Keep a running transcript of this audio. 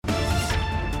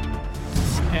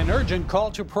An urgent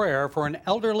call to prayer for an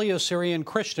elderly Assyrian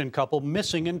Christian couple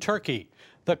missing in Turkey.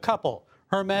 The couple,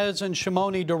 Hermez and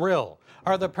Shmoni Diril,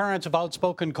 are the parents of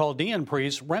outspoken Chaldean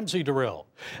priest Hermez Diril.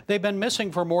 They've been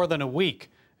missing for more than a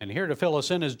week. And here to fill us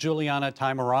in is Juliana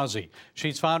Taimoorazy.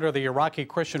 She's founder of the Iraqi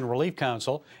Christian Relief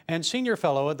Council and senior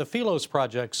fellow at the Philos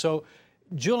Project. So,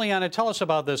 Juliana, tell us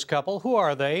about this couple. Who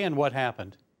are they and what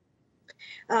happened?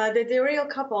 The Diril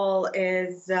couple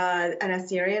is an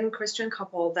Assyrian Christian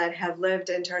couple that have lived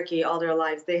in Turkey all their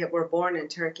lives. They were born in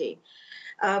Turkey.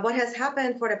 What has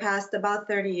happened for the past about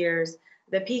 30 years,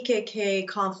 the PKK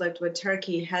conflict with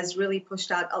Turkey has really pushed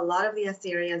out a lot of the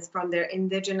Assyrians from their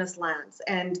indigenous lands.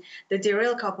 And the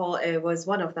Diril couple was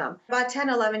one of them. About 10,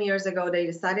 11 years ago, they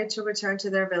decided to return to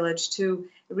their village to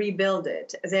rebuild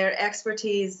it. Their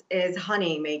expertise is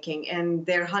honey making, and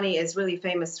their honey is really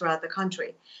famous throughout the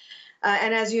country.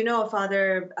 And as you know,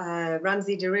 Father Hermez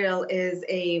Diril is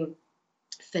a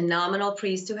phenomenal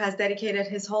priest who has dedicated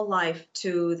his whole life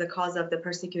to the cause of the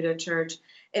persecuted church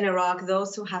in Iraq,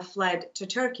 those who have fled to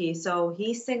Turkey. So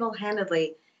he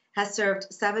single-handedly has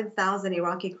served 7,000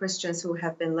 Iraqi Christians who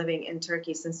have been living in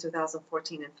Turkey since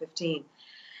 2014 and 15.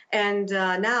 And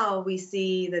now we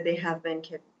see that they have been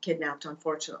kidnapped,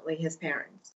 unfortunately, his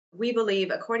parents. We believe,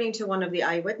 according to one of the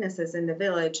eyewitnesses in the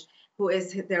village, who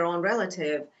is their own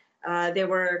relative, there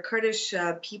were Kurdish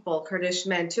people, Kurdish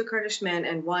men, 2 Kurdish men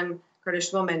and 1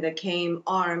 Kurdish woman that came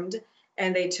armed,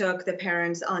 and they took the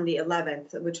parents on the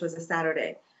 11th, which was a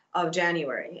Saturday of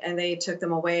January, and they took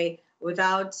them away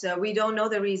without, we don't know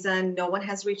the reason. No one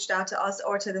has reached out to us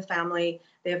or to the family.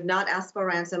 They have not asked for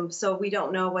ransom, so we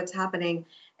don't know what's happening.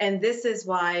 And this is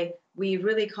why we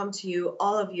really come to you,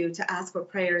 all of you, to ask for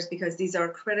prayers, because these are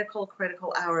critical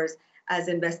hours as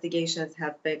investigations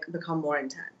have become more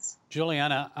intense.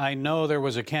 Juliana, I know there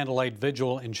was a candlelight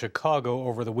vigil in Chicago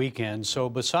over the weekend. So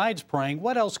besides praying,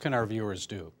 what else can our viewers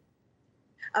do?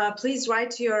 Please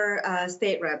write to your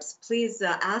state reps. Please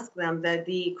ask them that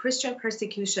the Christian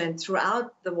persecution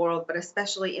throughout the world, but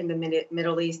especially in the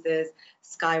Middle East, is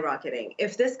skyrocketing.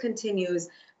 If this continues,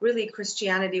 really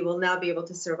Christianity will not be able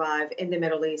to survive in the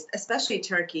Middle East, especially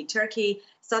Turkey.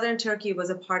 Southern Turkey was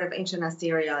a part of ancient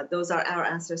Assyria. Those are our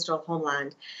ancestral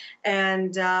homeland.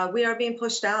 And we are being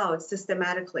pushed out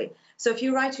systematically. So if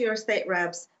you write to your state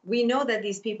reps, we know that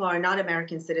these people are not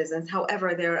American citizens.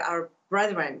 However, they're our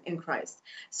brethren in Christ.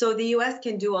 So the U.S.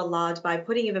 can do a lot by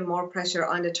putting even more pressure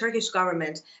on the Turkish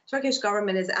government. Turkish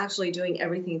government is actually doing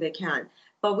everything they can.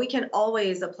 But we can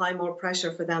always apply more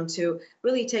pressure for them to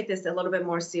really take this a little bit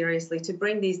more seriously, to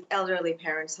bring these elderly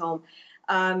parents home.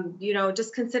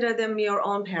 Just consider them your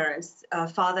own parents.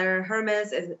 Father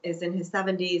Hermez is in his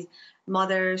 70s.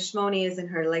 Mother Shmoni is in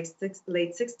her late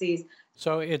 60s.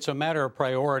 So it's a matter of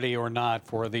priority or not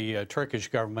for the Turkish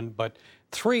government. But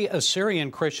 3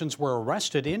 Assyrian Christians were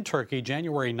arrested in Turkey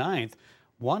January 9th.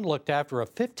 One looked after a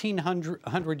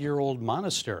 1,500-year-old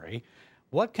monastery.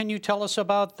 What can you tell us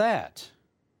about that?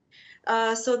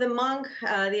 So the monk,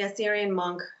 the Assyrian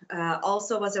monk,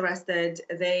 also was arrested.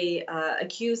 They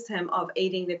accused him of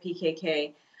aiding the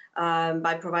PKK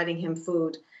by providing him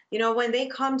food. You know, when they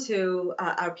come to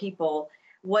our people,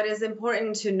 what is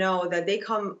important to know that they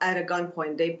come at a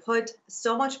gunpoint. They put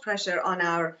so much pressure on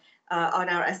our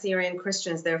Assyrian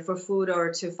Christians there for food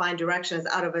or to find directions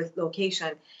out of a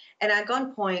location. And at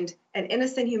gunpoint, an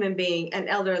innocent human being, an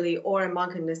elderly or a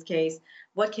monk in this case,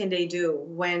 what can they do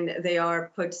when they're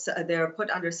put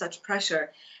under such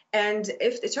pressure? And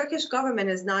if the Turkish government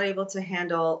is not able to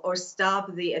handle or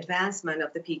stop the advancement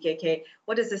of the PKK,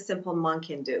 what does a simple monk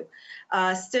can do?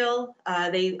 Still,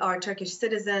 they are Turkish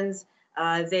citizens.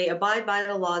 They abide by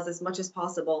the laws as much as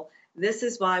possible. This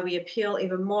is why we appeal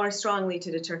even more strongly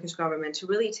to the Turkish government to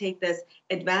really take this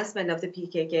advancement of the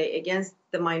PKK against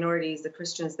the minorities, the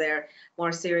Christians there,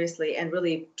 more seriously, and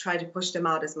really try to push them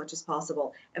out as much as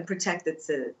possible and protect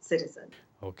its citizens.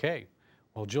 Okay.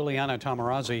 Well, Juliana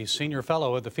Taimoorazy, senior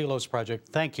fellow at the Philos Project,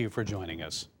 thank you for joining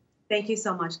us. Thank you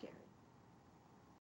so much, Gary.